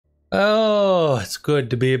Oh, it's good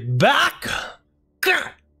to be back!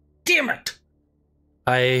 God damn it!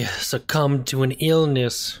 I succumbed to an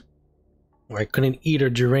illness where I couldn't eat or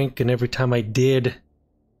drink, and every time I did,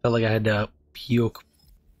 felt like I had to puke.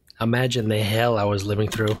 Imagine the hell I was living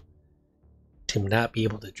through to not be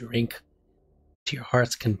able to drink to your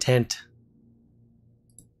heart's content.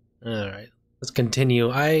 Alright, let's continue.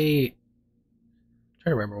 I'm trying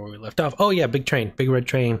to remember where we left off. Oh yeah, big train, big red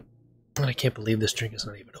train. And I can't believe this drink is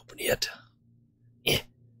not even open yet. Yeah.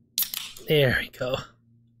 There we go.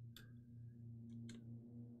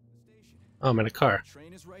 Oh, I'm in a car.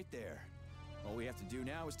 Train is right there. All we have to do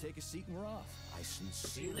now is take a seat and we're off. I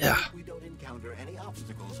sincerely hope we don't encounter any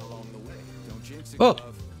obstacles along the way. Don't jinx it, Oh.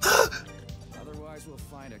 Glove. Otherwise, we'll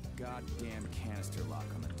find a goddamn canister lock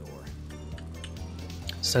on the door.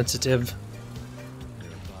 Sensitive.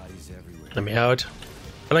 There are bodies everywhere. Let me out.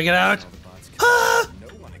 How do I get out? No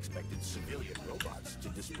one expected civilian robots to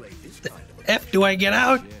display this kind of F do I get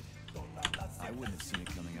out? Shit. I wouldn't have seen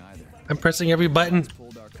it coming either. I'm pressing every button.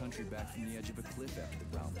 Pulled our country back from the edge of a cliff after the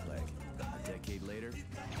brown plague. A decade later,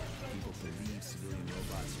 people believe civilian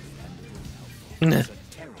robots are dependable and helpful. It's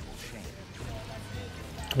a terrible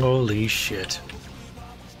shame. Holy shit.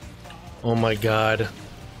 Oh my god.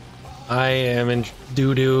 I am in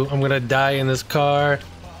doo-doo. I'm gonna die in this car.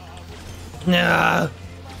 Nah.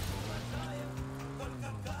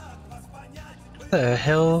 What the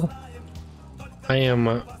hell? I am...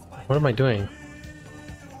 what am I doing?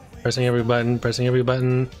 Pressing every button, pressing every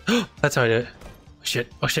button. That's how I do it. Oh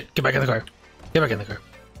shit, oh shit, get back in the car. Get back in the car.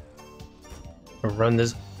 I'll run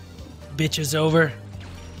this bitches over.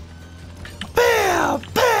 Bam!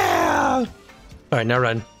 Bam! Alright, now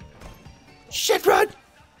run. Shit, run!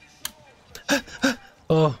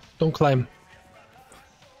 Oh, don't climb.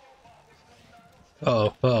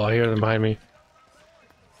 Uh-oh, uh-oh, I hear them behind me.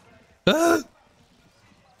 Ah!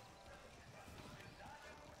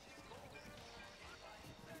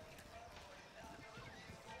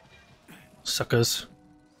 Suckers.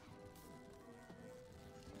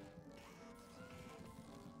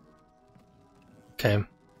 Okay, I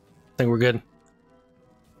think we're good.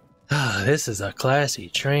 Ah, this is a classy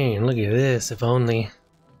train. Look at this. If only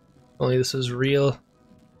this is real.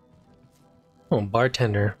 Oh,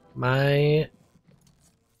 bartender. My...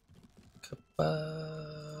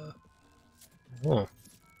 Oh.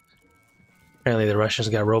 Apparently the Russians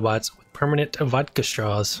got robots with permanent vodka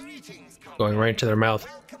straws going right into their mouth.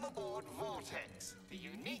 Welcome aboard Vortex, the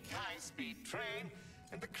unique high-speed train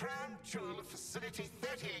and the crown jewel of Facility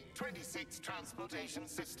 3826 transportation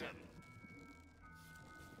system.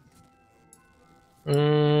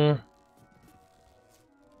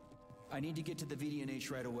 I need to get to the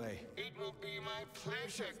VDNH right away. It will be my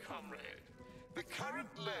pleasure, comrade. The current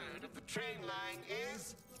load of the train line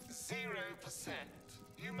is 0%.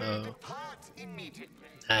 You may depart immediately.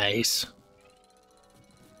 Nice.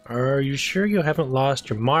 Are you sure you haven't lost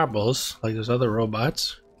your marbles like those other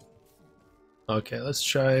robots? Okay, let's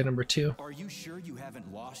try number 2. Are you sure you haven't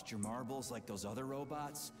lost your marbles like those other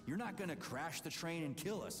robots? You're not gonna crash the train and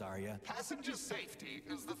kill us, are you? Passenger safety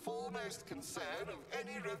is the foremost concern of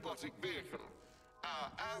any robotic vehicle.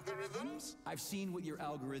 Our algorithms? I've seen what your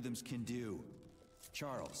algorithms can do.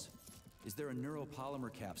 Charles, is there a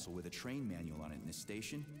neuropolymer capsule with a train manual on it in this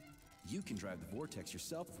station? You can drive the Vortex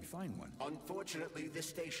yourself if we find one. Unfortunately, this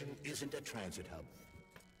station isn't a transit hub.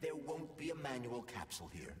 There won't be a manual capsule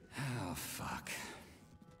here. Oh, fuck.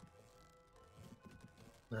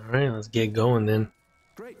 Alright, let's get going then.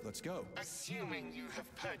 Great, let's go. Assuming you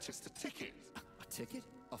have purchased a ticket. A ticket?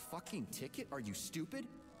 A fucking ticket? Are you stupid?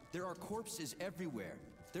 There are corpses everywhere.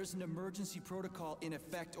 There's an emergency protocol in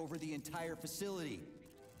effect over the entire facility.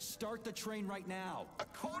 Start the train right now.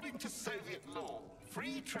 According to Soviet law,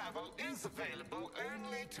 free travel is available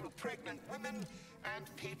only to pregnant women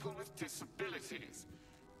and people with disabilities.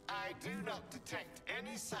 I do not detect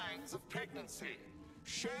any signs of pregnancy.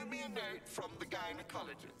 Show me a note from the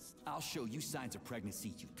gynecologist. I'll show you signs of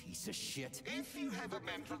pregnancy, you piece of shit. If you have a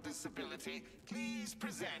mental disability, please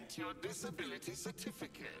present your disability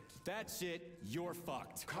certificate. That's it. You're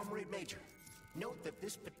fucked. Comrade Major, note that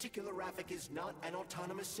this particular Raffic is not an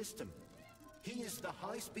autonomous system. He is the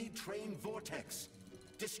high-speed train Vortex.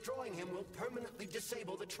 Destroying him will permanently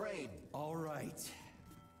disable the train. All right.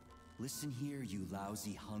 Listen here, you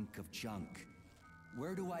lousy hunk of junk.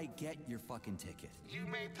 Where do I get your fucking ticket? You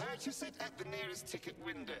may purchase it at the nearest ticket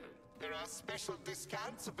window. There are special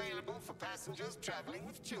discounts available for passengers traveling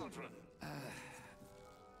with children.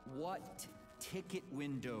 What ticket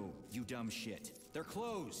window, you dumb shit? They're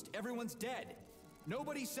closed. Everyone's dead.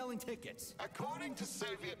 Nobody's selling tickets. According to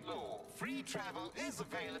Soviet law, free travel is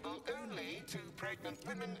available only to pregnant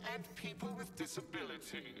women and people with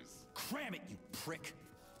disabilities. Cram it, you prick.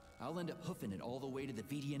 I'll end up hoofing it all the way to the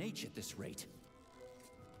VDNH at this rate.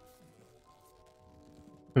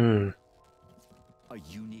 A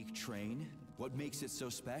unique train? What makes it so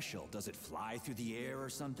special? Does it fly through the air or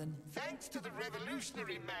something? Thanks to the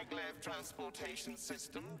revolutionary maglev transportation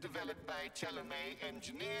system developed by Char-les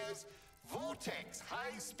engineers, Vortex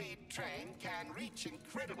high-speed train can reach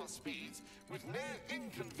incredible speeds with no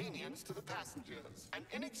inconvenience to the passengers. An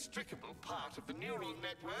inextricable part of the neural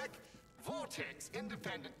network, Vortex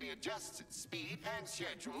independently adjusts its speed and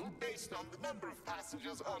schedule based on the number of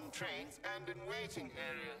passengers on trains and in waiting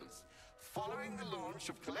areas. Following the launch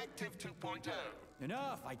of Collective 2.0.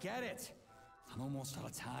 Enough, I get it. I'm almost out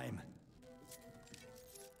of time.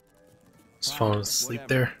 Just falling asleep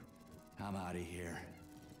there. I'm out of here.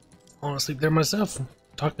 Falling asleep there myself. I'm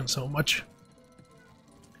talking so much.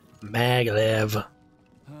 Maglev.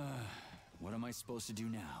 What am I supposed to do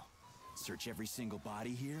now? Search every single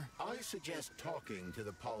body here? I suggest talking to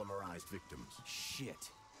the polymerized victims. Shit.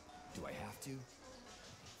 Do I have to?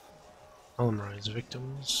 Polymerized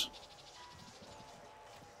victims.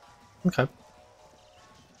 Okay.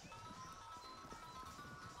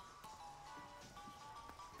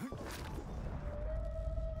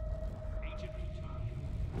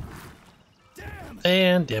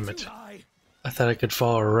 And damn it. I thought I could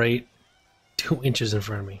fall right 2 inches in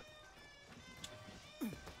front of me.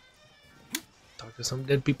 Talk to some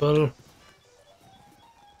dead people.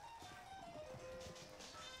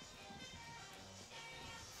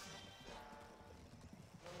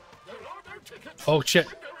 Oh shit.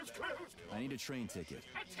 I need a train ticket.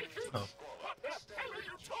 Oh. What the hell are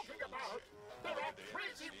you talking about? There are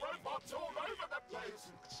crazy robots all over the place.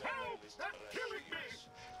 Help! They're killing me!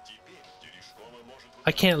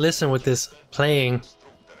 I can't listen with this playing.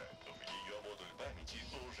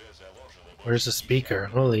 Where's the speaker?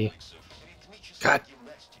 Holy. God.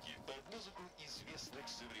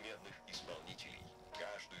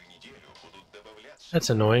 That's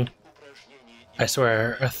annoying. I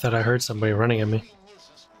swear, I thought I heard somebody running at me.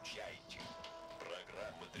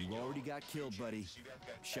 You already got killed, buddy.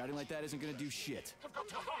 Shouting like that isn't gonna do shit. I've got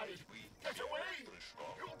to hide! Get away!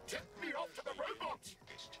 You'll tip me off to the robots!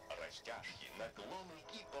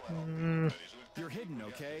 You're hidden,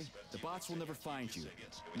 okay? The bots will never find you.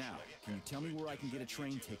 Now, can you tell me where I can get a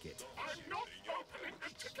train ticket? I'm not opening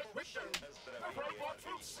the ticket window! The robots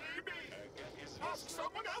will see me! Ask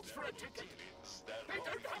someone else for a ticket! They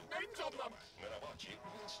don't have names on them!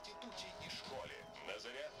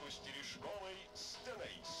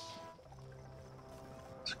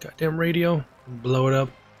 This goddamn radio. Blow it up.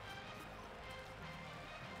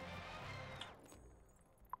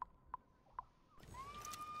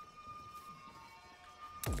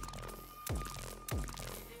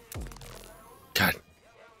 God.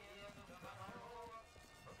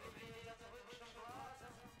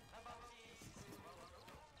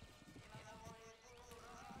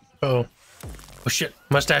 Oh. Oh shit.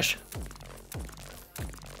 Mustache.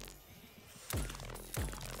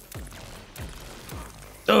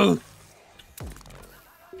 Oh.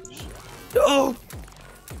 Oh.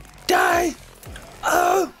 Die.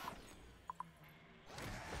 Oh.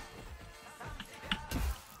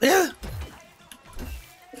 Yeah.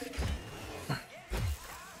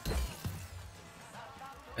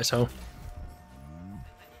 So.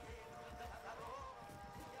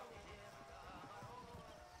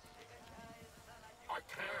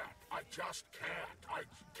 I just can't. I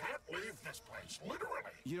can't leave this place, literally.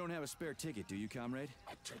 You don't have a spare ticket, do you, comrade?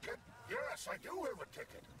 A ticket? Yes, I do have a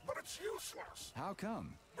ticket, but it's useless. How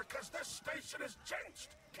come? Because this station is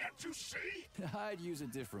jinxed. Can't you see? I'd use a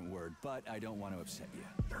different word, but I don't want to upset you.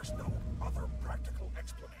 There's no other practical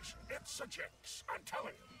explanation. It's a jinx, I'm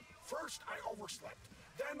telling you. First, I overslept.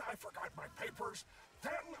 Then I forgot my papers.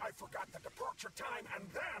 Then I forgot the departure time. And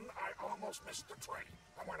then I almost missed the train.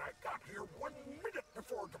 And when I got here 1 minute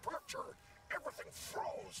before departure, everything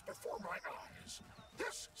froze before my eyes.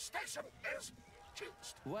 This station is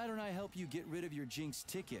jinxed. Why don't I help you get rid of your jinx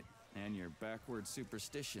ticket and your backward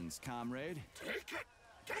superstitions, comrade? Take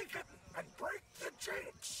it, and break the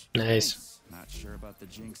jinx. Nice. Thanks. Not sure about the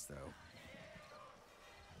jinx, though.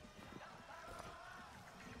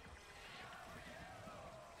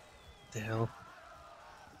 The hell?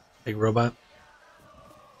 Big robot.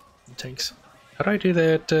 Tanks. How do I do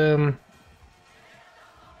that?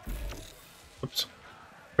 Oops.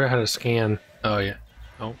 I forgot how to scan. Oh yeah.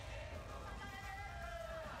 Oh.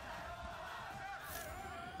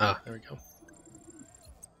 Ah, there we go.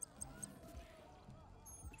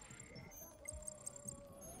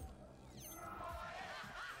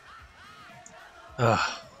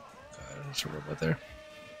 Ah, God, there's a robot there.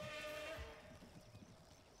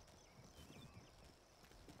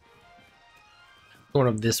 Going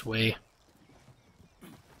up this way.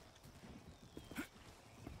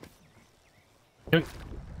 Yep.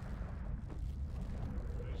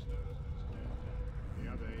 The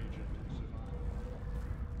other agent survived.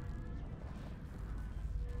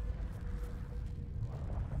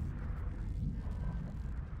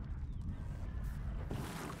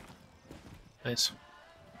 Nice.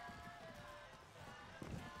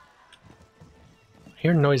 I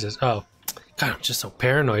hear noises. Oh, God, I'm just so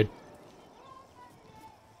paranoid.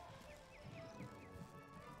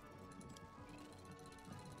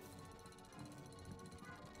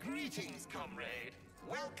 Greetings, comrade.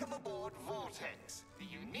 Welcome aboard Vortex, the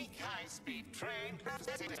unique high-speed train.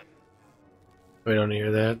 We don't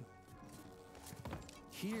hear that.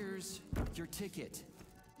 Here's your ticket.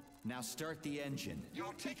 Now start the engine.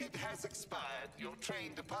 Your ticket has expired. Your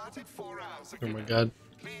train departed 4 hours Oh ago. my God.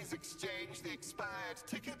 Please exchange the expired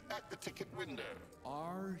ticket at the ticket window.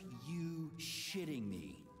 Are you shitting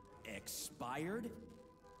me? Expired?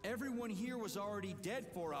 Everyone here was already dead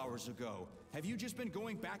 4 hours ago. Have you just been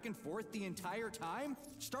going back and forth the entire time?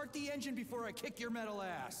 Start the engine before I kick your metal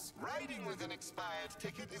ass. Riding with an expired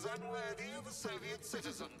ticket is unworthy of a Soviet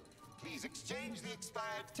citizen. Please exchange the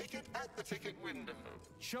expired ticket at the ticket window.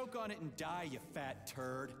 Choke on it and die, you fat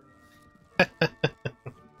turd.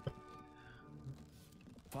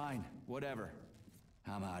 Fine, whatever.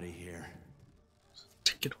 I'm out of here.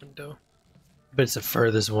 Ticket window. But it's the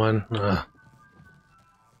furthest one. Ugh.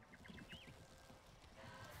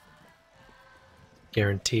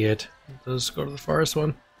 Guarantee it. Let's go to the farthest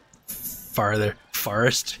one. Farther.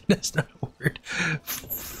 Forest. That's not a word.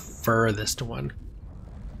 Furthest one.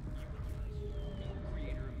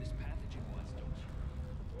 Creator of this pathogen was, don't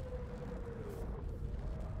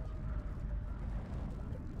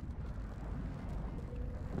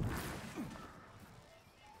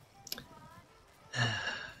you?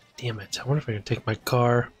 Damn it. I wonder if I can take my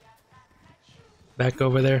car back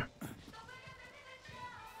over there.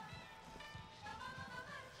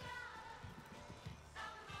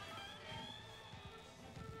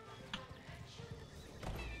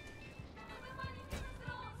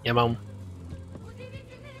 Yeah, mom.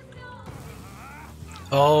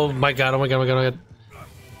 Oh my God, oh my God, oh my God, oh my God.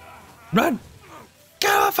 Run!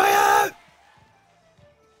 Get off fire!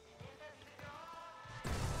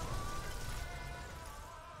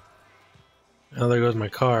 Oh, there goes my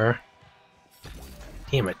car.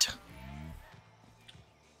 Damn it.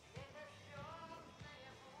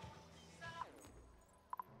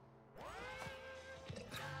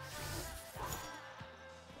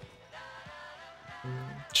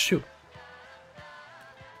 Shoot.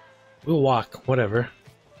 We'll walk, whatever.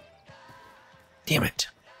 Damn it.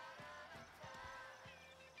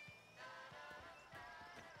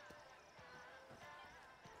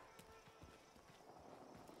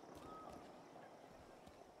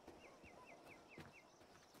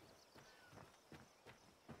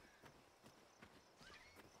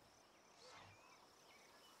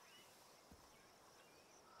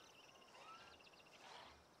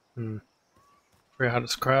 Forgot how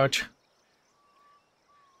to crouch.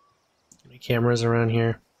 Any cameras around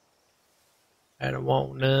here? I don't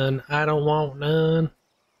want none. I don't want none.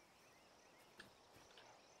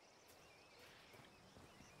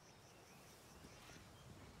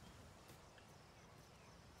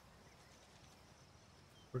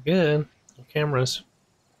 We're good. No cameras.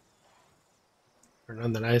 Or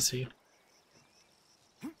none that I see.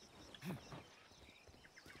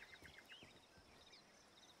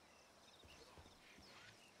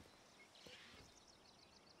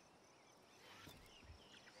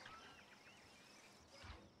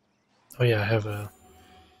 Oh yeah, I have a...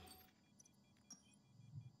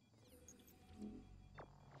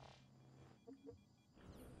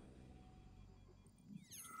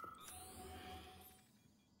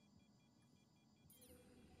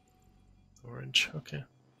 Orange, okay.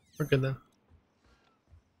 We're good then.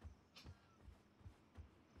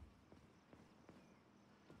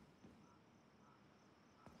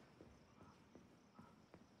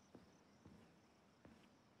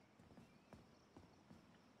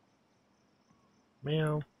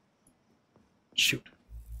 Meow. Shoot.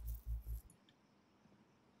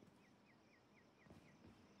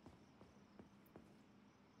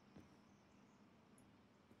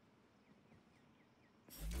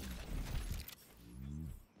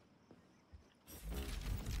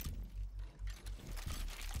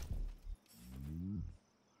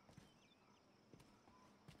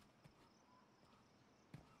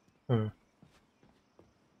 Huh.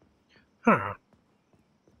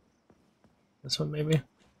 This one, maybe.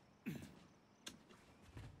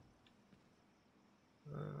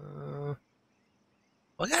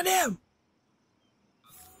 Look at him!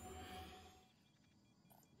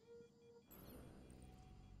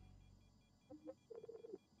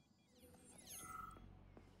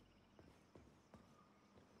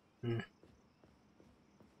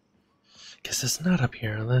 Guess it's not up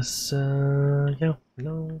here unless, yeah,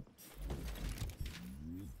 no.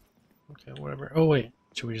 Okay, whatever. Oh, wait.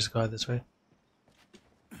 Should we just go out this way?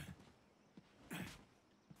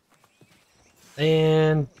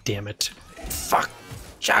 And damn it. Fuck!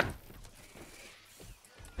 Shot!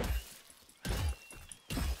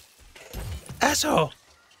 Asshole!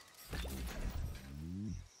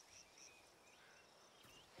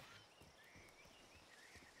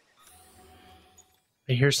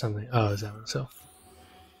 I hear something. Oh, is that one so?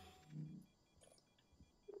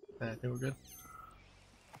 I think we're good.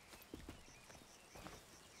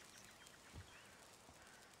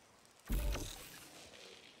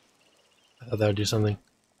 I thought that would do something.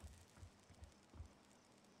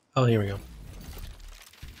 Oh, here we go.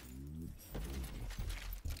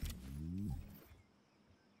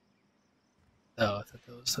 Oh, I thought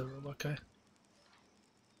that was the robot guy.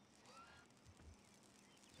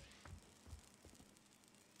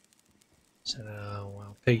 So,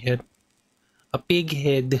 wow, pig head. A pig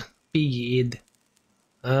head. Pig head.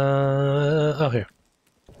 Oh, here.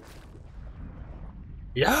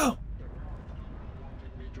 Yo!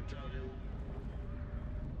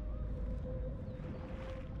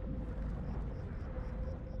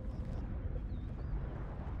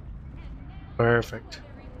 Perfect.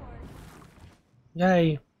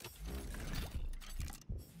 Yay.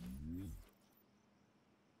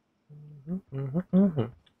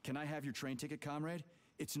 Can I have your train ticket, comrade?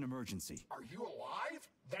 It's an emergency. Are you alive?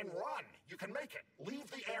 Then run. You can make it.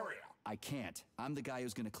 Leave the area. I can't. I'm the guy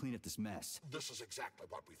who's gonna clean up this mess. This is exactly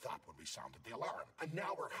what we thought when we sounded the alarm. And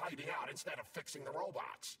now we're hiding out instead of fixing the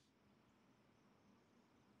robots.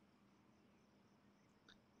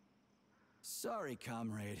 Sorry,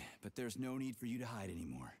 comrade, but there's no need for you to hide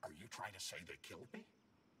anymore. Are you trying to say they killed me?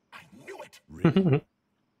 I knew it! Really?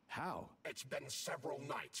 How? It's been several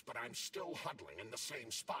nights, but I'm still huddling in the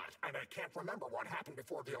same spot, and I can't remember what happened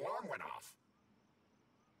before the alarm went off.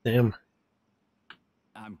 Damn.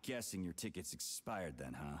 I'm guessing your ticket's expired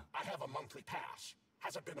then, huh? I have a monthly pass.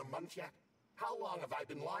 Has it been a month yet? How long have I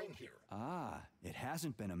been lying here? Ah, it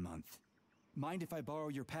hasn't been a month. Mind if I borrow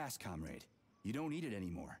your pass, comrade? You don't need it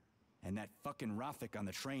anymore. And that fucking Rafik on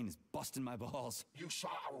the train is busting my balls. You saw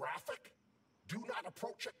a Rafik? Do not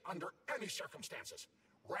approach it under any circumstances.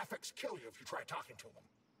 Rafiks kill you if you try talking to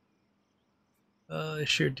them. I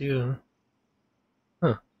sure do.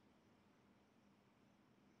 Huh.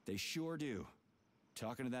 They sure do.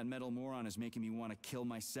 Talking to that metal moron is making me want to kill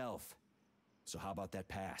myself. So how about that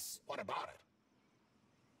pass? What about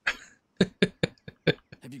it?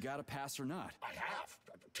 Have you got a pass or not? I have.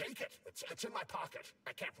 Take it. It's in my pocket.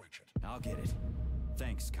 I can't reach it. I'll get it.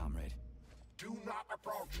 Thanks, comrade. Do not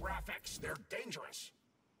approach Rafiks. They're dangerous.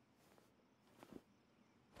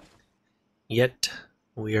 Yet,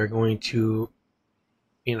 we are going to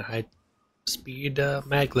be in a high-speed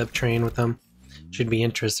maglev train with them. Should be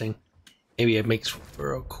interesting. Maybe it makes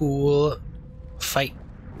for a cool fight.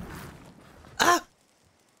 Ah!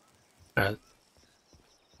 Alright.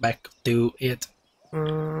 Back to it.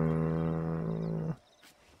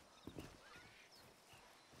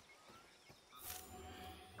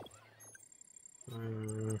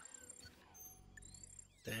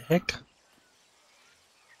 The heck?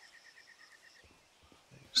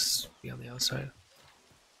 Just be on the outside.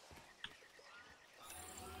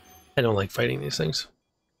 I don't like fighting these things.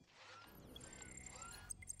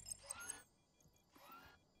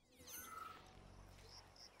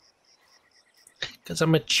 Because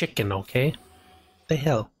I'm a chicken, okay? The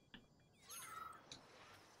hell?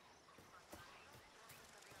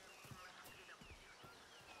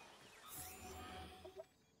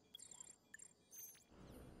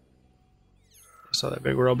 I saw that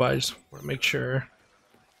big robot. I just want to make sure.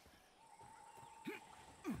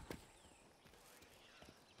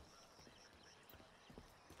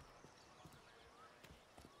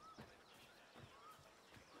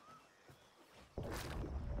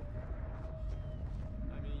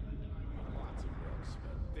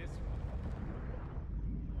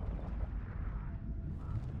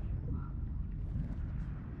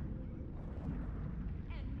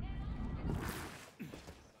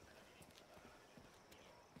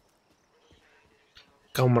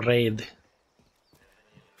 Comrade.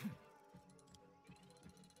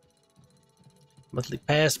 Monthly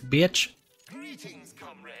pass, bitch. Greetings,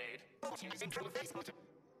 comrade.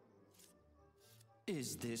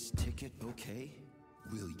 Is this ticket okay?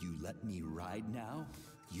 Will you let me ride now,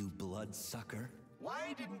 you bloodsucker?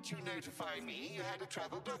 Why didn't you notify me you had a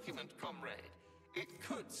travel document, comrade? It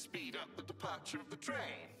could speed up the departure of the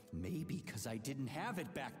train. Maybe because I didn't have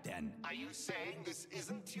it back then. Are you saying this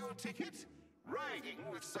isn't your ticket? Riding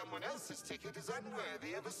with someone else's ticket is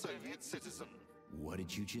unworthy of a Soviet citizen. What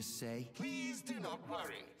did you just say? Please do not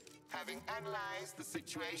worry. Having analyzed the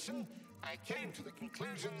situation, I came to the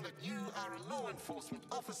conclusion that you are a law enforcement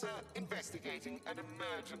officer investigating an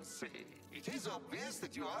emergency. It is obvious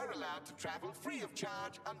that you are allowed to travel free of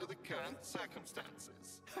charge under the current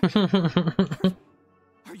circumstances.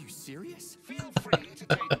 Are you serious? Feel free to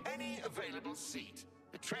take any available seat.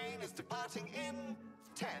 The train is departing in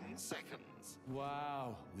 10 seconds.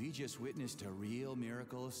 Wow, we just witnessed a real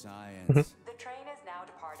miracle of science. The train is now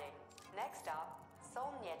departing. Next stop,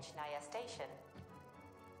 Solnechnaya Station.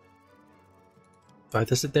 Do I have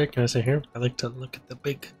to sit there? Can I sit here? I like to look at the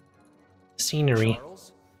big scenery.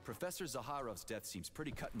 Charles, Professor Zaharov's death seems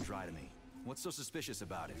pretty cut and dry to me. What's so suspicious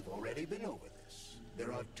about it? We've already been over this.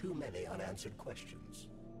 There are too many unanswered questions.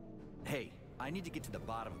 Hey, I need to get to the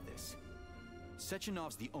bottom of this.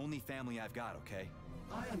 Sechenov's the only family I've got, okay?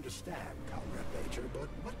 I understand, Comrade Major, but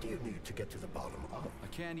what do you need to get to the bottom of? I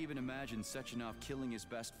can't even imagine Sechenov killing his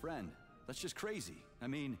best friend. That's just crazy. I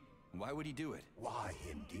mean, why would he do it? Why,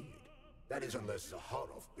 indeed. That is unless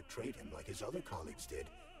Zaharov betrayed him like his other colleagues did.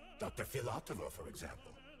 Dr. Filatova, for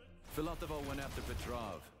example. Filatova went after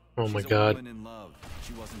Petrov. Oh my She's God. A woman in love.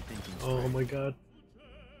 She wasn't thinking straight. Oh my god.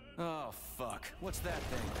 Oh, fuck. What's that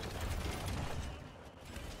thing?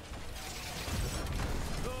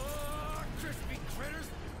 Oh, crispy critters!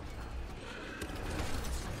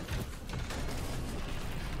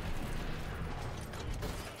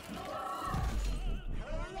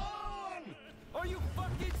 Hold on! Are you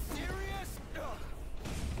fucking serious? Ugh.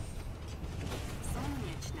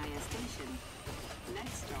 Solnechnaya Station.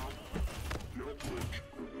 Next stop.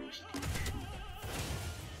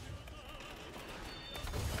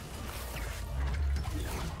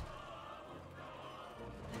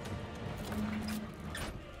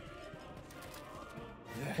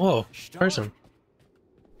 Whoa, person.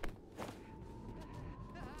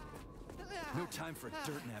 No time for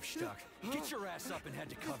dirt nap stuck. Get your ass up and head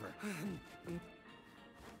to cover.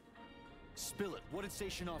 Spill it. What did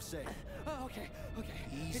Sechenov say? Oh, okay.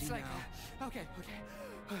 Easy It's like, now. okay.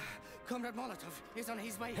 Comrade Molotov is on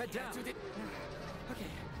his way. Head down. To the... Okay.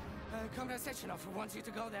 Comrade Sechenov wants you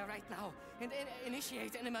to go there right now and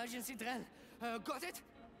initiate an emergency drill. Got it?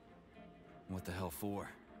 What the hell for?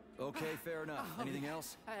 Okay, fair enough. Anything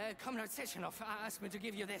else? Comrade Sechenov asked me to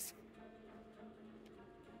give you this.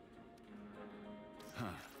 Huh.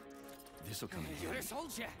 This'll come in You're a handy.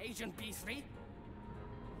 soldier, Agent B3.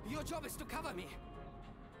 Your job is to cover me.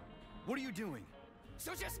 What are you doing?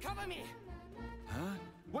 So just cover me. Huh?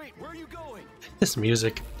 Wait, where are you going? This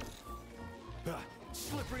music.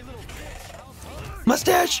 Slippery little bitch.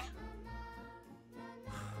 Mustache!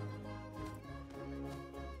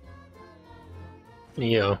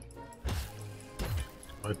 Yo.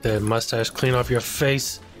 Wipe that mustache clean off your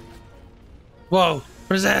face. Whoa,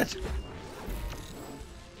 what is that?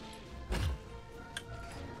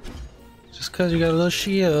 Just cause you got a little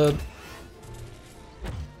shield.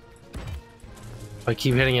 I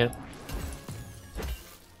keep hitting it.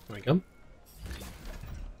 There we go.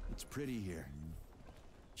 It's pretty here.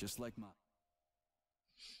 Just like my...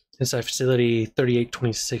 Inside facility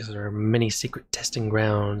 3826 are many secret testing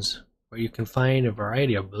grounds where you can find a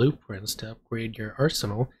variety of blueprints to upgrade your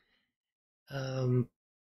arsenal.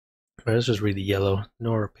 Let's just read the yellow.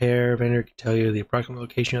 No repair vendor can tell you the approximate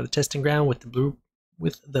location of the testing ground with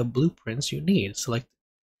the blueprints you need. Select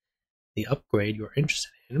the upgrade you're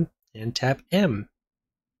interested in and tap M.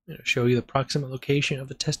 It'll show you the approximate location of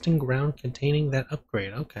the testing ground containing that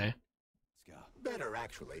upgrade. Okay. Let's go. Better,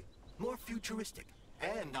 actually. More futuristic.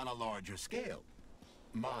 And on a larger scale.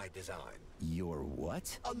 My design. Your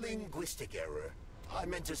what? A linguistic error. I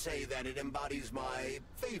meant to say that it embodies my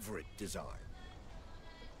favorite design.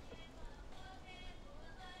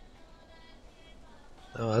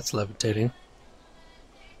 Oh, that's levitating.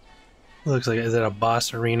 Looks like, is that a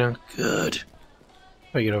boss arena? Good.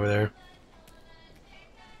 How do I get over there?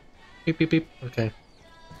 Beep, beep, beep. Okay.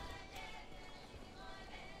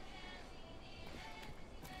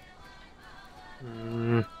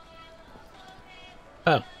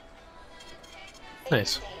 Oh.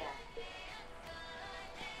 Nice.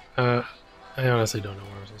 I honestly don't know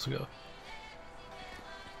where I'm supposed to go.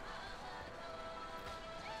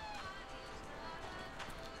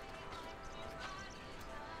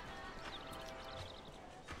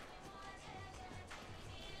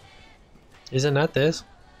 Is it not this?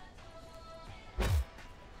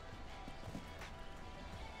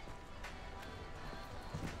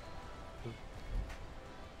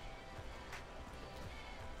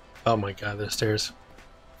 Oh my god, there's stairs.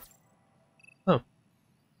 Oh.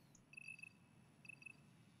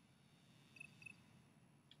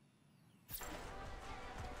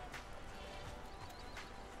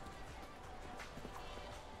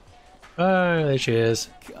 Ah, there she is.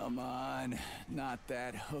 Come on, not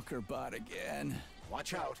that hooker bot again.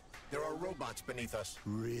 Watch out. There are robots beneath us.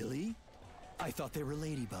 Really? I thought they were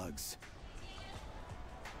ladybugs.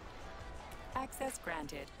 Access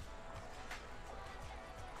granted.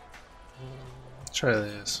 Let's try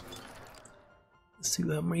this. Let's see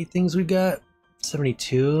how many things we got.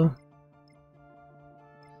 72.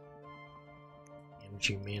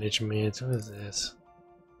 Energy management. What is this?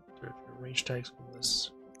 Range tags from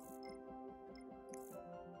this.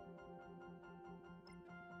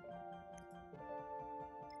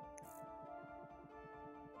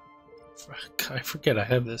 I forget I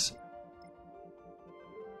have this.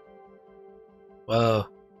 Whoa.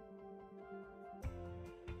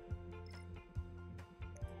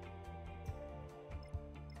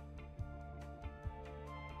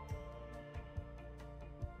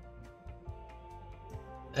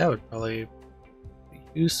 That would probably be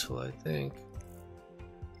useful, I think.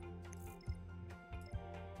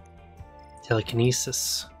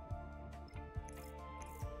 Telekinesis.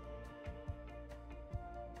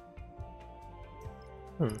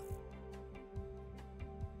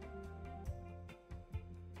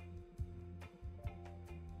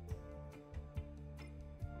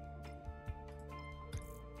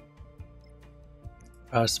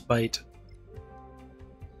 Frostbite.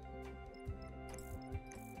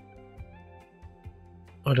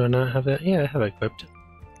 Oh, do I not have that? Yeah, I have it equipped.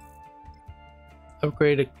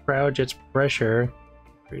 Upgraded crowd jet's pressure,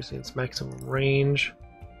 increasing its maximum range.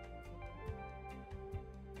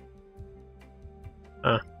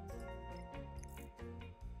 Huh.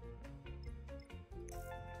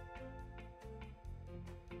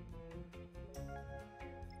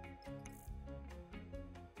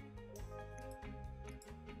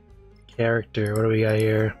 Character, what do we got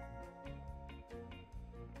here?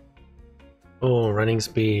 Oh, running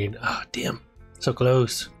speed. Oh, damn. So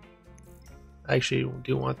close. I actually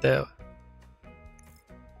do want that.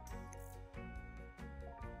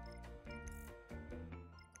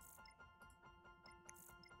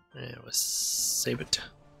 Yeah, let's save it.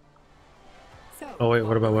 So, Oh wait,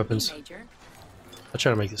 what about weapons? Major? I'll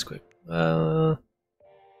try to make this quick.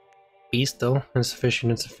 Beast though.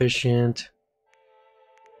 Insufficient.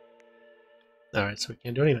 Alright, so we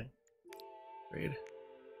can't do anything. Great.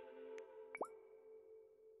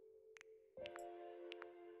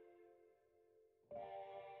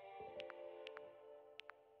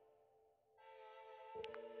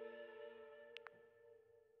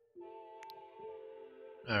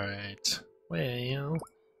 Alright.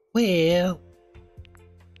 Well.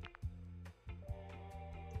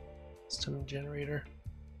 Stunning generator.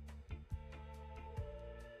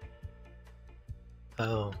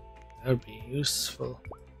 Oh, that would be useful.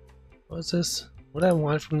 What's this? What I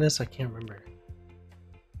want from this? I can't remember.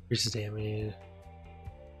 Increases damage.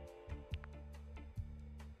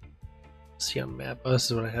 See on map. Oh,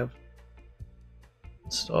 this is what I have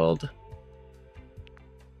installed.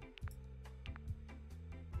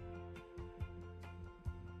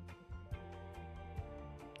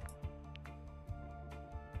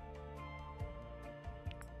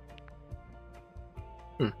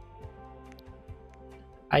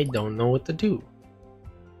 I don't know what to do.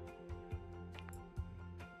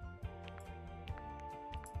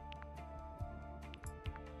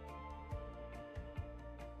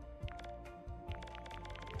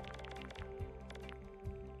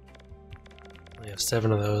 I have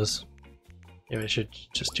 7 of those. Maybe I should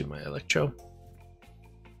just do my electro.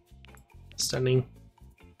 Stunning.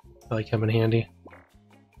 Probably come in handy.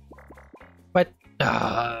 What?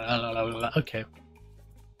 Okay.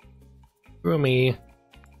 Roomy.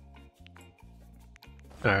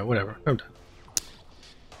 Alright, whatever. I'm done.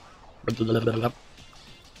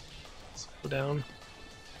 Slow down.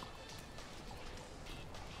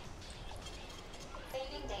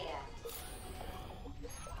 Saving data.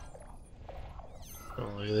 Oh,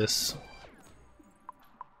 look at this.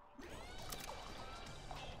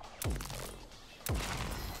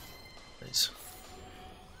 Nice.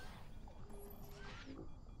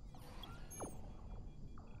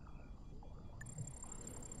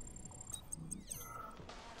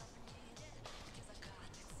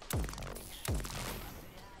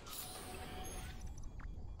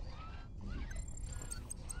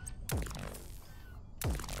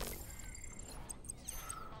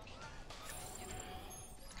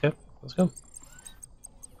 Let's go.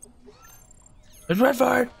 Let's run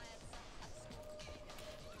for it!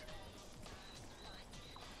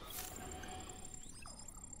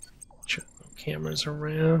 Check no cameras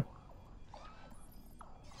around.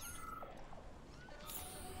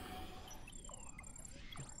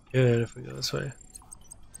 Good if we go this way.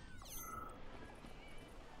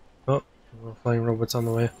 Oh, little flying robots on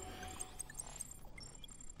the way.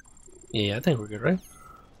 Yeah, I think we're good, right?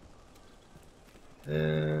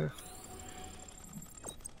 I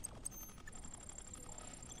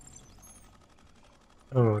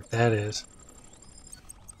don't know what that is.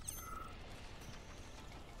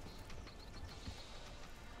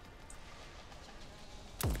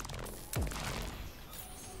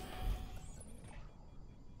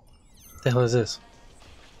 What the hell is this?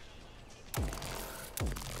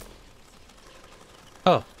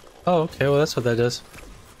 Oh. Oh, okay, well that's what that does.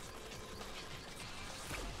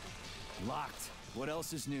 Locked. What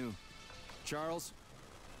else is new? Charles?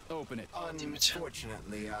 Open it.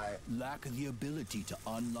 Unfortunately, I Lack the ability to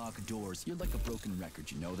unlock doors. You're like a broken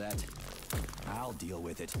record, you know that? I'll deal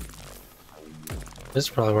with it. This is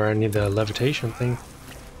probably where I need the levitation thing.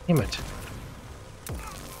 Damn it.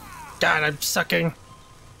 God, I'm sucking!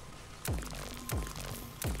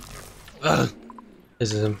 Ugh.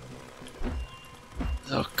 This is him.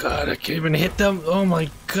 Oh god, I can't even hit them! Oh my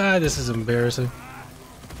god, this is embarrassing.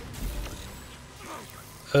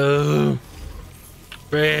 Oh.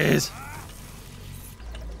 Breeze!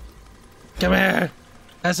 Come here!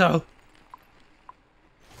 Asshole!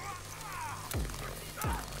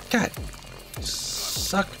 God!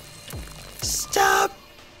 Suck! Stop!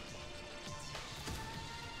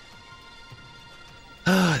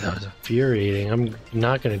 Ah, that was infuriating. I'm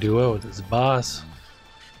not gonna do well with this boss.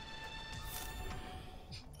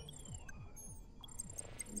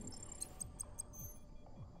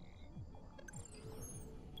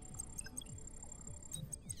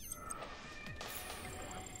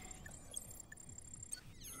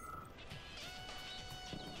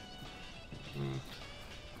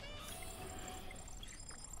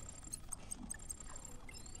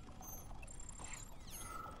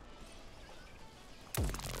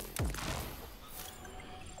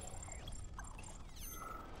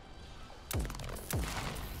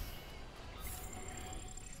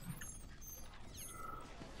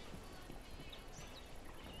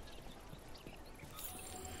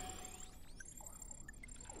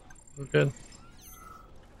 We're good.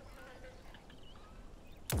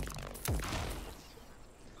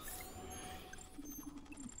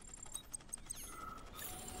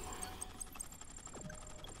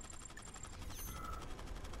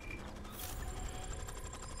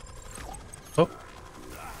 Oh,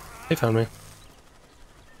 they found me.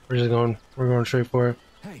 We're just going. We're going straight for it.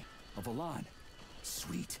 Hey, a Valan.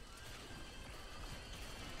 Sweet.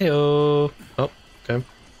 Heyo. Oh, okay.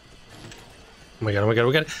 Oh my god! Oh my god! Oh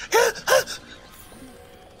my god!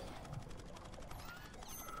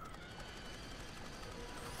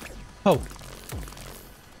 Oh.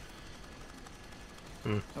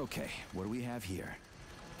 Okay, what do we have here?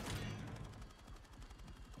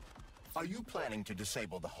 Are you planning to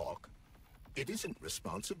disable the Hawk? It isn't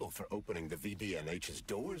responsible for opening the VDNH's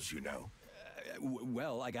doors, you know.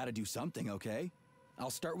 Well, I gotta do something, okay? I'll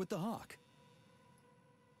start with the Hawk.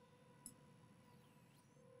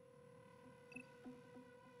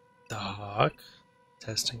 The Hawk.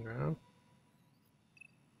 Testing ground.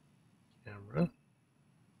 Camera.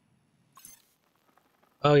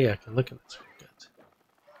 Oh yeah, I can look at this. Good.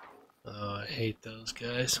 Oh, I hate those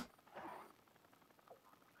guys.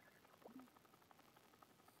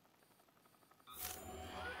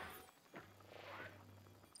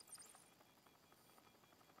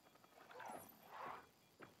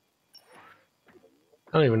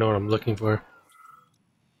 I don't even know what I'm looking for.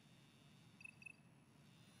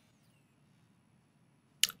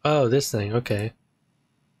 Oh, this thing, okay.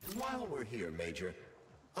 While we're here, Major,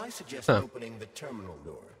 I suggest opening the terminal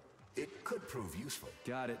door. It could prove useful.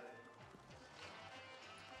 Got it.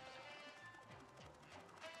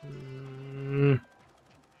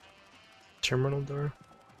 Terminal door?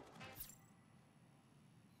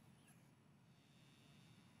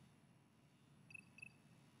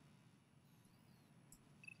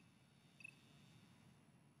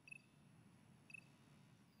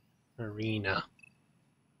 Arena.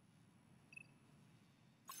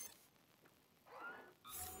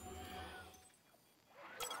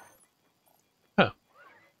 Oh.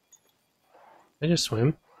 I just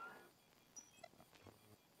swim.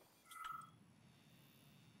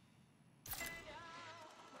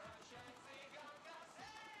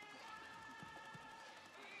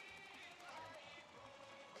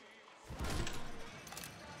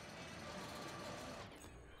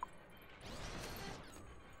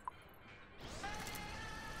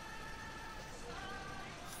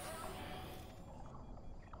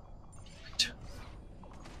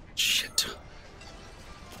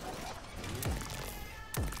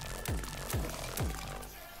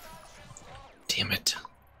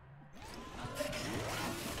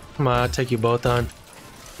 Come on, I'll take you both on.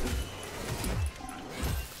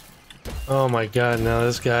 Oh my god, now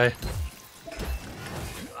this guy.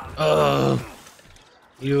 Oh,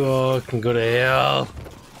 you all can go to hell.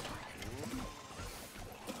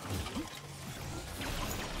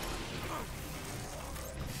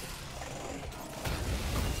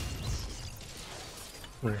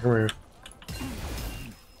 Come here.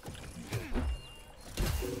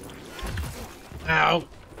 Ow.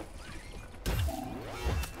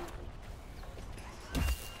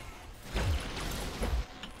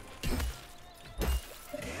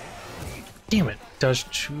 Damn it, does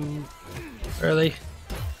too early.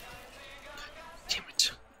 Damn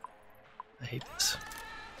it. I hate this.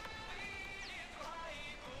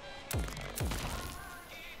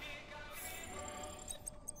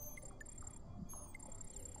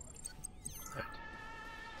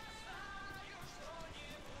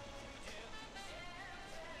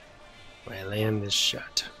 I land this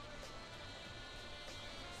shot.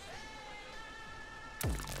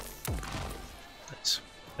 Nice.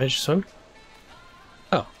 Nice swim.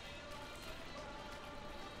 Oh.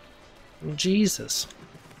 Jesus.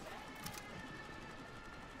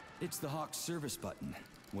 It's the Hawk service button.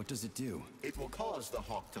 What does it do? It will cause the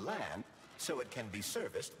Hawk to land, so it can be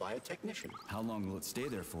serviced by a technician. How long will it stay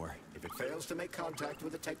there for? If it fails to make contact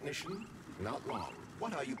with a technician, not long.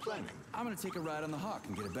 What are you planning? I'm gonna take a ride on the Hawk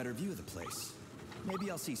and get a better view of the place.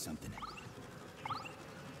 Maybe I'll see something.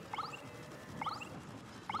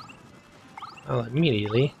 I'll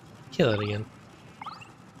immediately kill it again.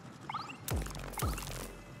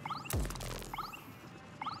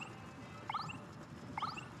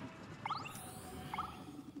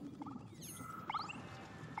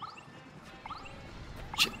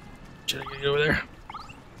 Should I get over there?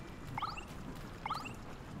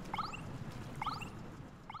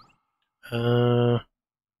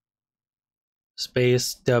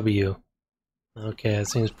 Space W. Okay, that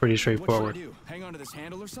seems pretty straightforward. What should I do? Hang on to this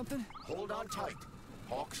handle or something? Hold on tight.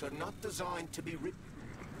 Hawks are not designed to be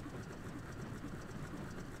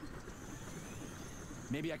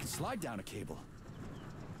Maybe I can slide down a cable.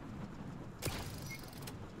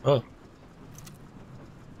 Oh.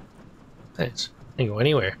 Thanks. Can't go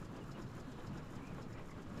anywhere.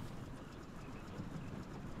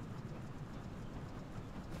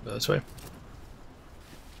 Go this way.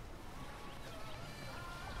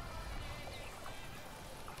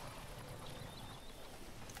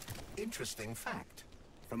 Interesting fact.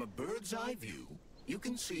 From a bird's eye view, you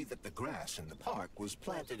can see that the grass in the park was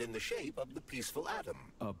planted in the shape of the peaceful atom.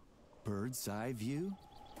 A bird's eye view?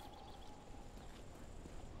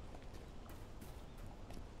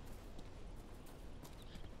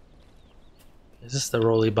 Is this the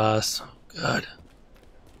Rolly boss? Oh, God.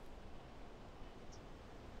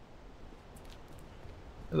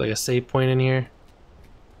 There's like a save point in here.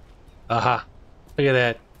 Aha. Look at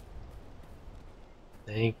that.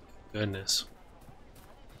 Thank goodness.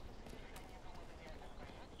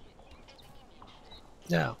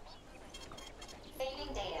 Now.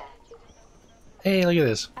 Saving data. Hey, look at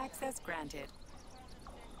this. Access granted.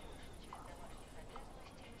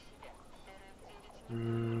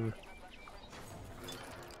 Hmm.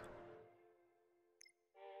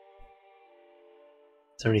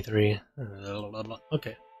 73.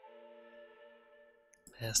 Okay.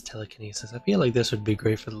 Mass telekinesis. I feel like this would be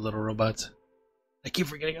great for the little robots. I keep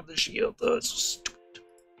forgetting about the shield, though. It's so stupid.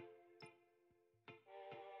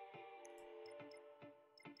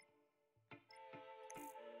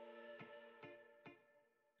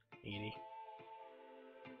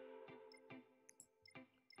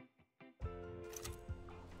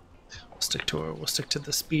 We'll stick to her. We'll stick to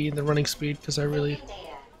the speed, the running speed, because I really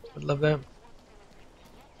would love that.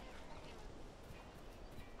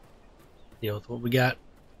 Deal with what we got.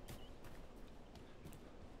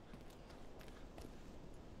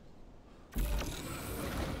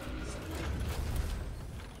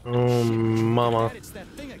 Oh, mama. It's that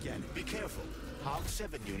thing again. Be careful. Hog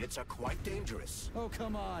 7 units are quite dangerous. Oh,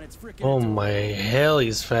 come on. It's freaking. Oh my hell,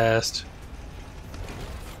 he's fast.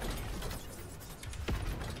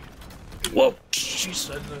 Whoa! Jeez,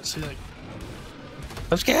 I didn't see that.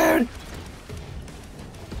 I'm scared!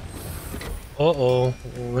 Uh-oh.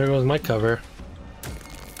 Well, there goes my cover.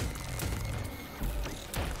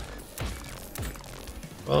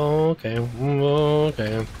 Oh, okay.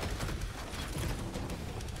 Okay.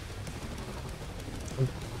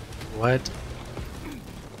 What?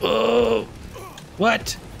 Oh!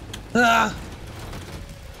 What? Ah!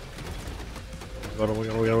 We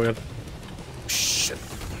got. Shit.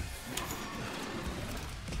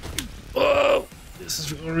 Oh! This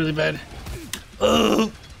is really bad.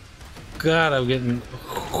 Oh! God, I'm getting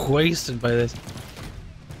wasted by this.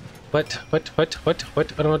 What? I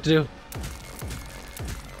don't know what to do.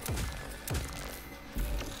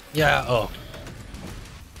 Yeah, oh.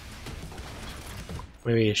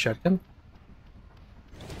 Maybe a shotgun?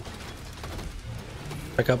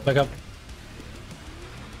 Back up, back up.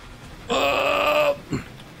 Oh!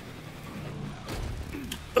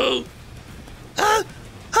 Oh! Ah!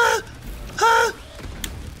 Ah! Ah!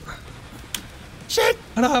 Shit!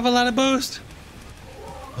 I don't have a lot of boost.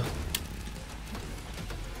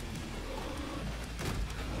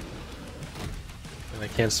 And I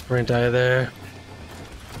can't sprint either.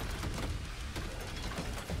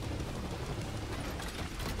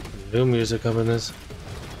 New music up in this.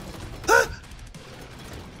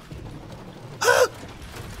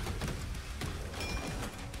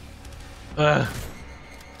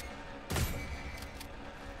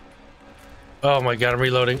 Oh my god, I'm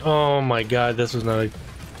reloading. Oh my god, this was not a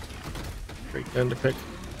great gun to pick.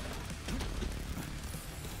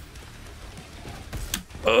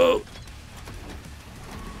 Oh!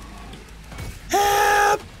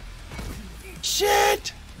 Help!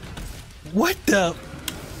 Shit! What the?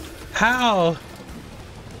 How?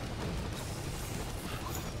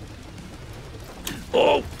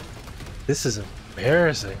 Oh! This is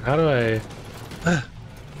embarrassing. How do I...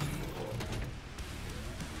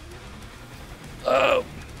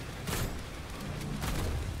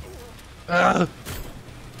 Oh!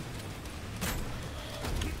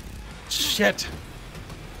 Shit!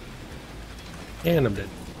 And I'm dead.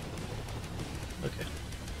 Okay.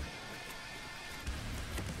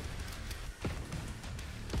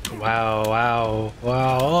 Wow, wow,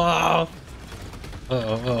 wow. Oh.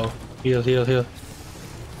 Uh-oh. Heal, heal, heal.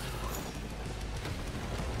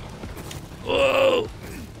 Whoa!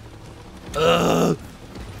 Ugh!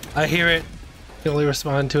 I hear it. I can only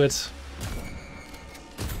respond to it.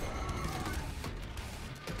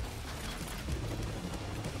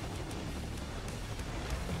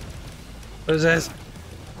 What is this?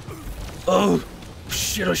 Oh!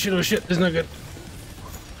 Shit, oh shit, oh shit. This is not good.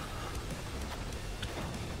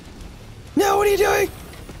 No, what are you doing?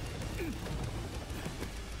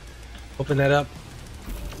 Open that up.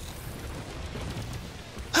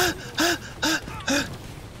 I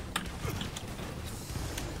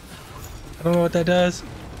don't know what that does.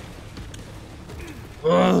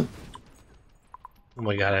 Oh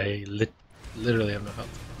my god, I literally have no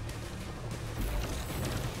health.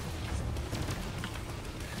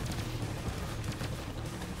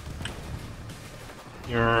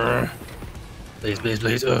 Please, please,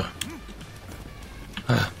 please.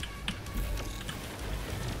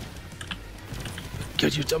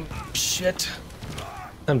 Get you dumb shit.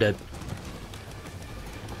 I'm dead.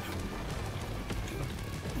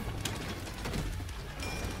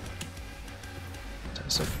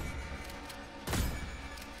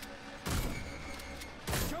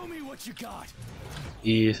 Show me what you got.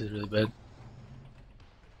 This is really bad.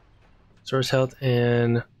 Source health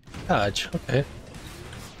and dodge. Okay.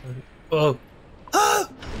 Oh. Ah!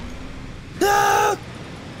 No!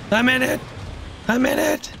 I'm in it. I'm in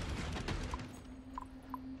it.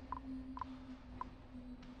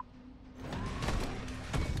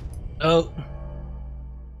 Oh.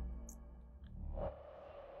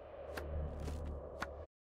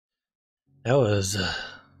 That was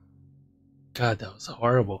God, that was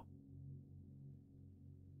horrible.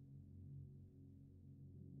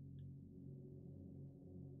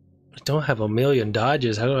 I don't have a million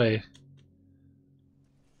dodges. How do I? I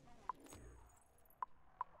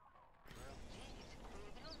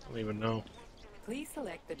don't even know. Please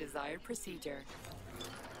select the desired procedure.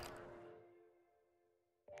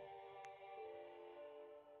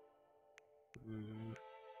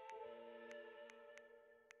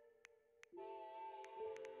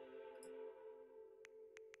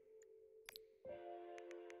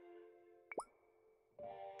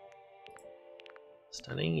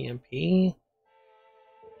 Stunning EMP.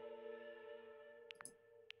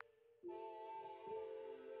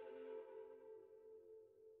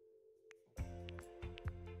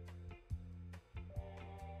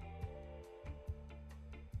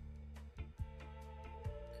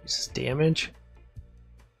 Increases damage.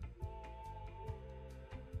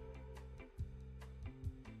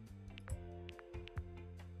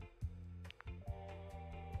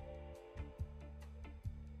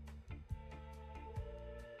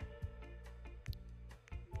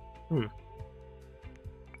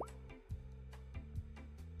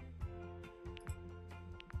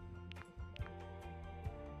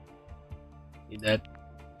 Need that.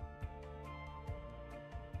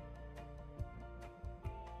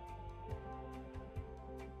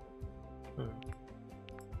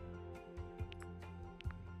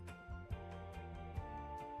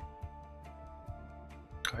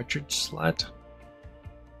 Cartridge slot?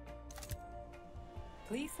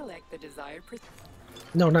 Please select the desired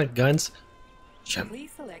No, not guns. Shit.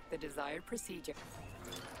 Please select the desired procedure.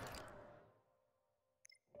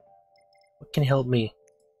 What can help me?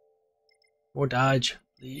 More dodge,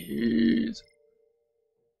 please.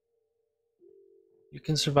 You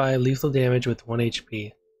can survive lethal damage with 1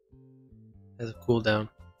 HP. Has a cooldown.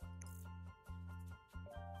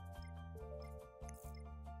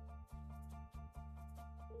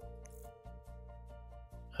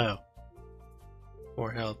 Oh.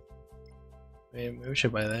 More health. Maybe we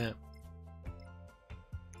should buy that.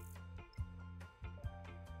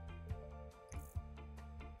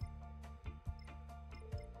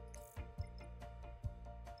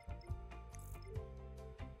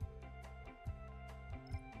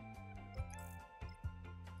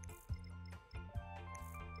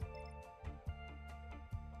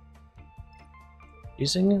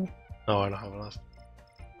 Using it? Oh, I don't have enough.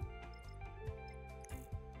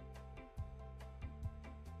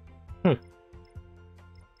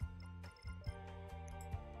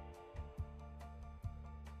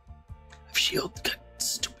 Shield. God,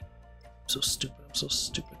 stupid. I'm so stupid. I'm so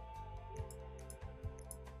stupid.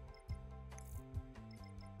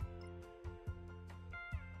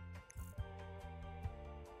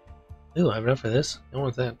 Ooh, I have enough for this. I don't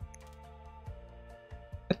want that.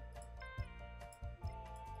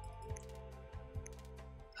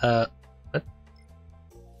 What?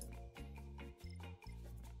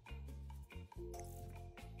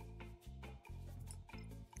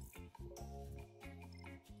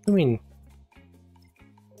 I mean,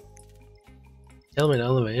 element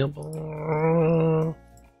unavailable.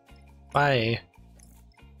 Why?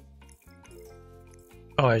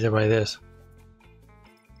 Oh, I did buy this.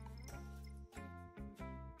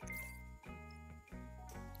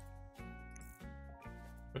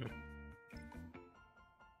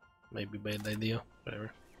 Maybe bad idea.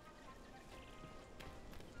 Whatever.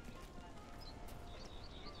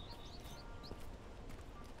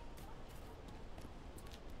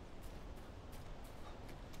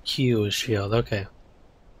 Q is shield. Okay.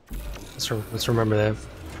 Let's remember that.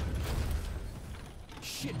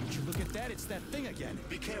 Shit, would you look at that? It's that thing again.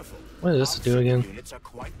 Be careful. What does this do again? Units are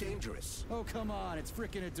quite dangerous. Oh, come on. It's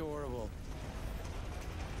freaking adorable.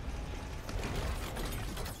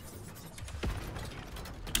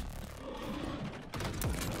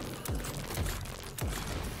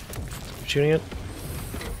 Shooting it?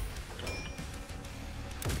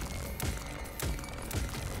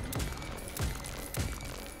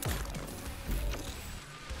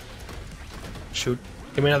 Shoot.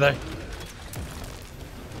 Give me another.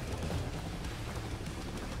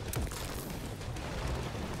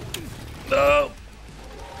 No!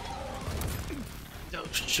 No,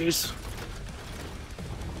 jeez.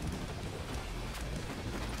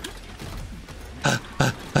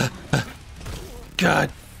 God.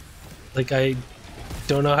 Like, I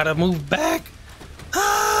don't know how to move back.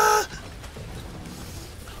 Ah!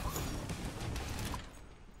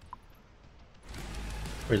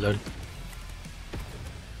 Reload.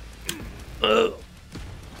 Oh.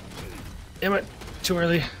 Damn it. Too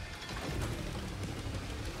early.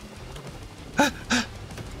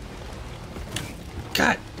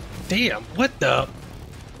 God damn. What the?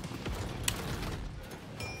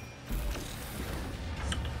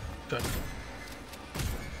 Good.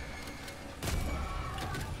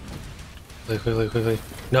 Quickly.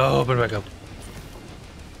 No, put it back up.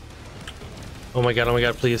 Oh my god,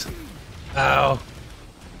 please. Ow.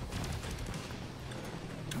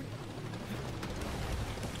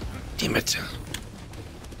 Damn it.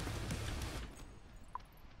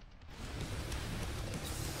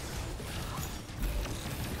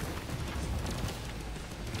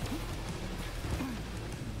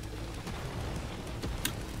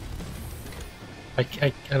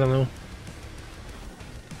 I don't know.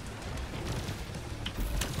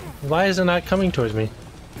 Why is it not coming towards me?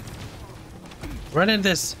 Run at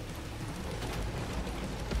this.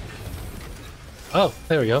 Oh,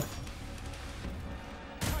 there we go.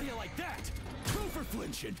 How do you like that? Go for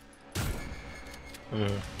flinching.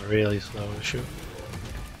 Really slow to shoot.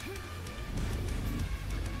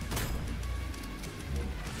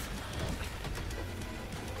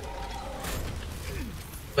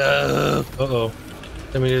 Uh-oh.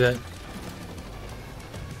 Let me do that.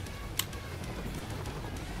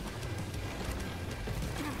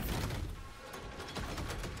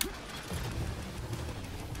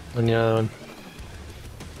 On the other one.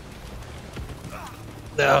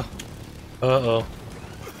 No. Uh-oh.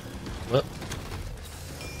 What?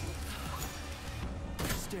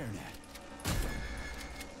 Staring at.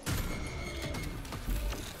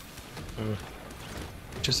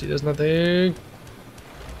 electricity does nothing.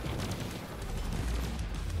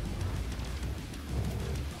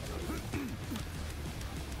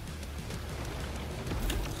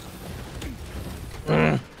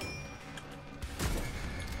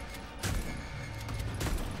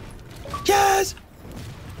 Yes!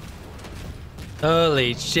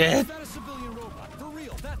 Holy shit! That a civilian robot? For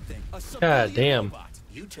real, that thing. A God civilian damn. robot.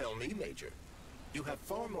 You tell me, Major. You have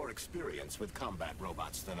far more experience with combat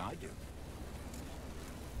robots than I do.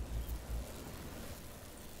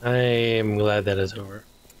 I am glad that is over.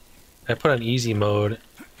 I put on easy mode.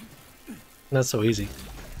 Not so easy.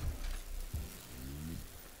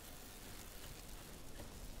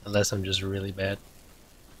 Unless I'm just really bad.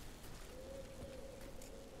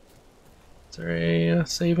 Is there a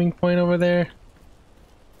saving point over there?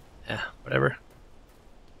 Yeah, whatever.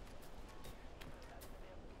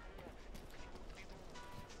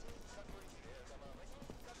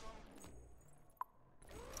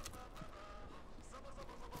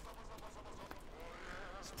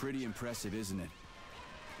 It's pretty impressive, isn't it?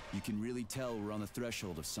 You can really tell we're on the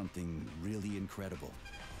threshold of something really incredible.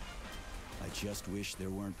 I just wish there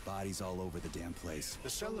weren't bodies all over the damn place. The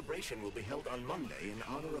celebration will be held on Monday in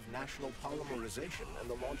honor of National Polymerization and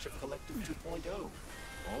the launch of Collective 2.0.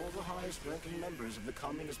 All the highest-ranking members of the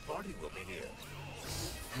Communist Party will be here.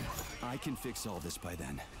 I can fix all this by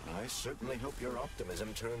then. I certainly hope your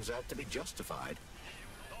optimism turns out to be justified.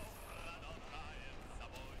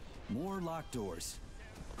 More locked doors.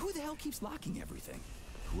 Who the hell keeps locking everything?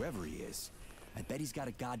 Whoever he is. I bet he's got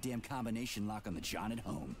a goddamn combination lock on the John at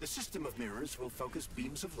home. The system of mirrors will focus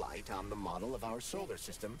beams of light on the model of our solar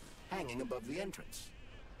system hanging above the entrance.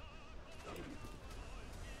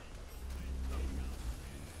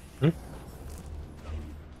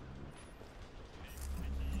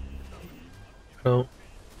 Oh.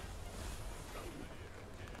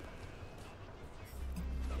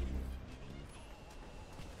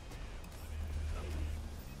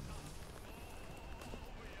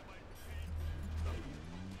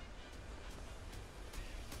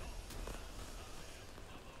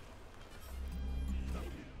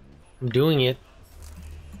 I'm doing it.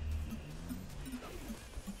 I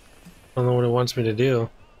don't know what it wants me to do.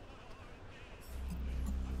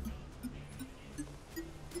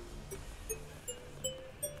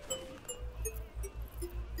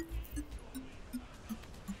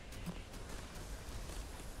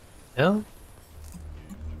 Hell?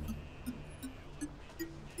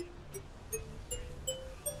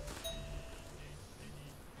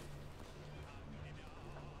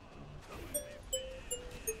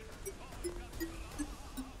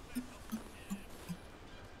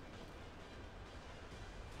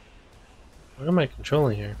 What am I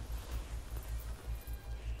controlling here?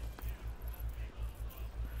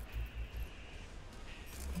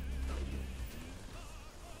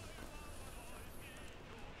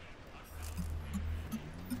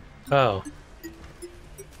 Oh.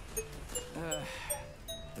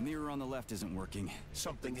 The mirror on the left isn't working.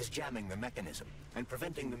 Something is jamming the mechanism and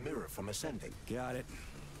preventing the mirror from ascending. Got it.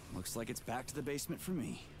 Looks like it's back to the basement for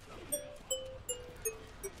me.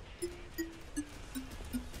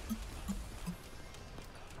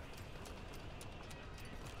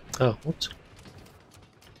 Oh, whoops.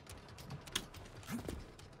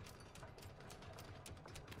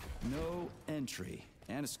 No entry.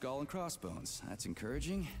 And a skull and crossbones. That's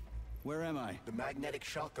encouraging. Where am I? The magnetic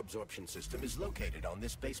shock absorption system is located on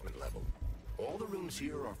this basement level. All the rooms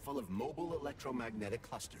here are full of mobile electromagnetic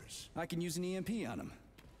clusters. I can use an EMP on them.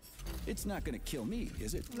 It's not gonna kill me,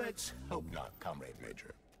 is it? Let's hope not, Comrade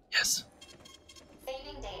Major. Yes.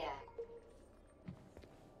 Saving data.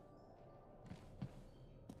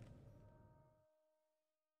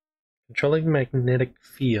 Controlling magnetic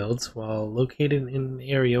fields while located in an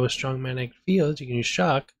area with strong magnetic fields, you can use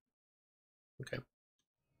shock. Okay.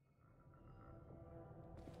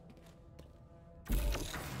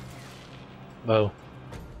 Whoa.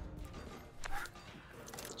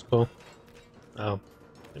 That's cool. Oh,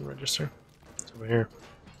 didn't register. It's over here.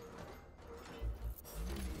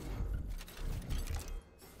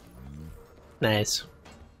 Nice.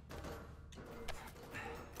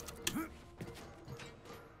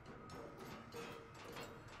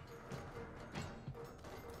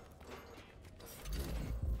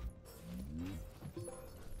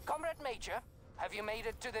 Comrade Major, have you made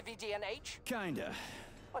it to the VDNH? Kinda.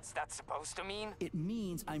 What's that supposed to mean? It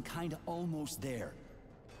means I'm kinda almost there.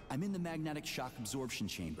 I'm in the magnetic shock absorption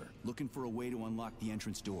chamber, looking for a way to unlock the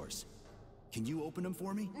entrance doors. Can you open them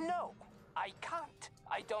for me? No, I can't.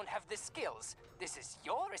 I don't have the skills. This is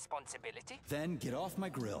your responsibility. Then get off my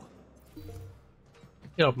grill.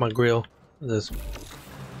 Get off my grill. What is this?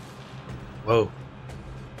 Whoa.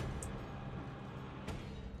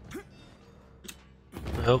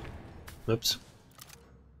 Oh, whoops.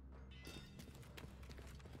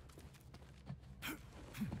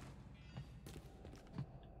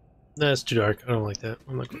 That's too dark. I don't like that.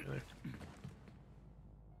 I'm not going there.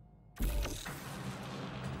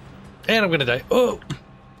 And I'm gonna die. Oh!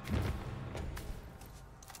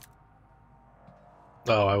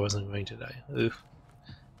 Oh, I wasn't going to die. Oof.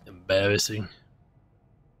 Embarrassing.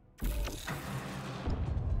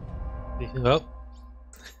 Oh.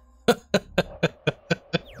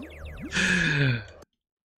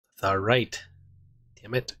 That's alright.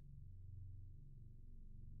 Damn it.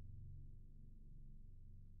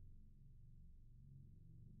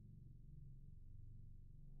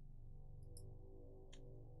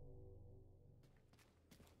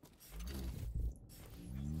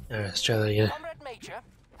 Alright, let's try that again. Comrade Major,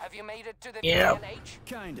 have you made it to the Yep. DNH?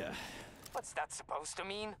 Kinda. What's that supposed to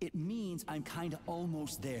mean? It means I'm kinda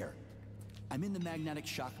almost there. I'm in the magnetic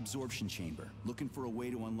shock absorption chamber, looking for a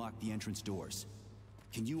way to unlock the entrance doors.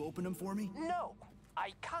 Can you open them for me? No,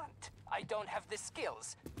 I can't. I don't have the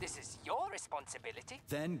skills. This is your responsibility.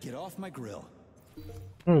 Then get off my grill.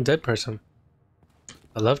 Dead person.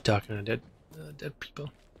 I love talking to dead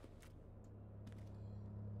people.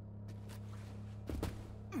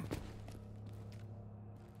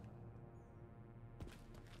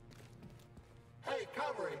 Hey,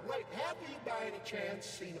 comrade, wait, have you by any chance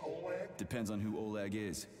seen Oleg? Depends on who Oleg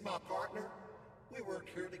is. My partner. We worked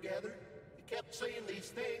here together. He kept saying these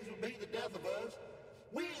things would be the death of us.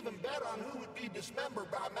 We even bet on who would be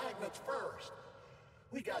dismembered by magnets first.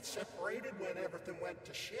 We got separated when everything went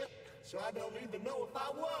to shit, so I don't even know if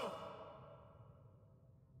I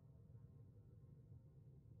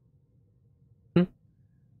won.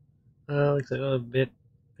 Looks like a big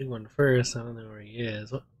one first. I don't know where he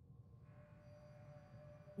is.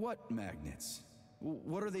 What magnets?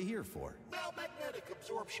 What are they here for? Well, magnetic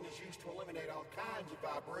absorption is used to eliminate all kinds of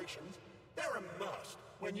vibrations. They're a must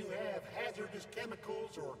when you have hazardous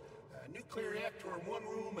chemicals or a nuclear reactor in one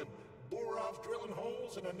room and bore-offs drilling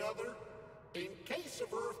holes in another. In case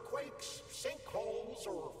of earthquakes, sinkholes,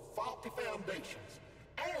 or faulty foundations.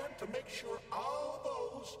 And to make sure all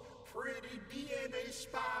those pretty DNA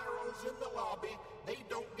spirals in the lobby, they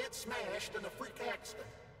don't get smashed in a freak accident.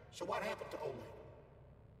 So what happened to Oleg?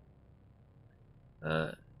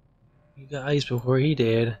 You got ice before he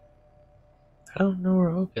did. I don't know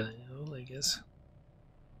where Oleg is.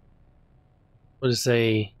 What does it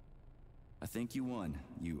say? I think you won.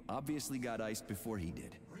 You obviously got iced before he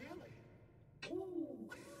did. Really?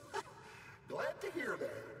 Ooh. Glad to hear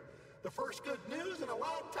that. The first good news in a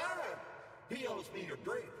long time. He owes me a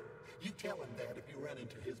drink. You tell him that if you run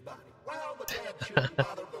into his body. Well, the dad shouldn't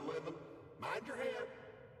bother the living. Mind your head.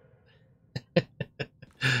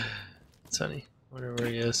 It's funny. I wonder where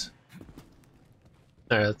he is.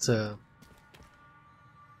 Alright, let's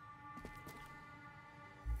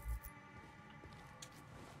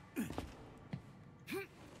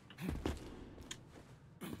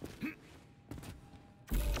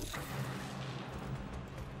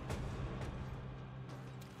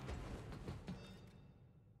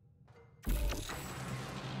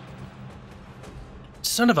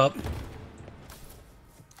son of a...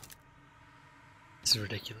 This is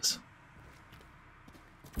ridiculous.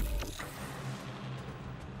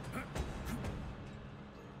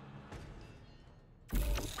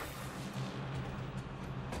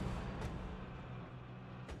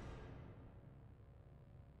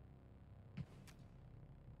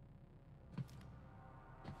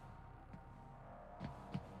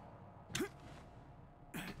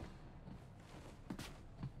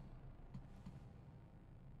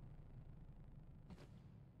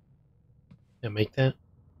 Make that?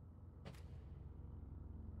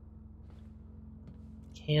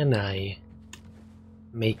 Can I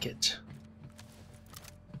make it?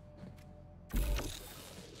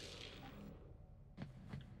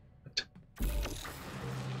 What?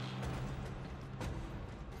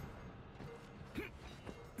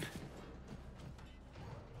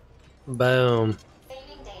 Boom.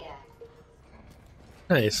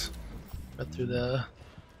 Nice. Got through the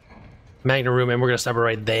magnet room and we're gonna stop it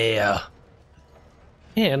right there.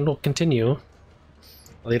 And we'll continue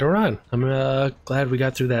later on. I'm glad we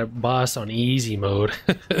got through that boss on easy mode.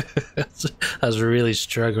 I was really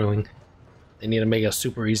struggling. They need to make a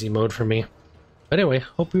super easy mode for me. But anyway,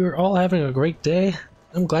 hope you're all having a great day.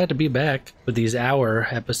 I'm glad to be back with these hour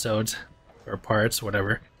episodes or parts,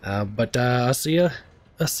 whatever. But I'll see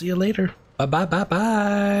you later. Bye bye bye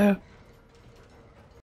bye.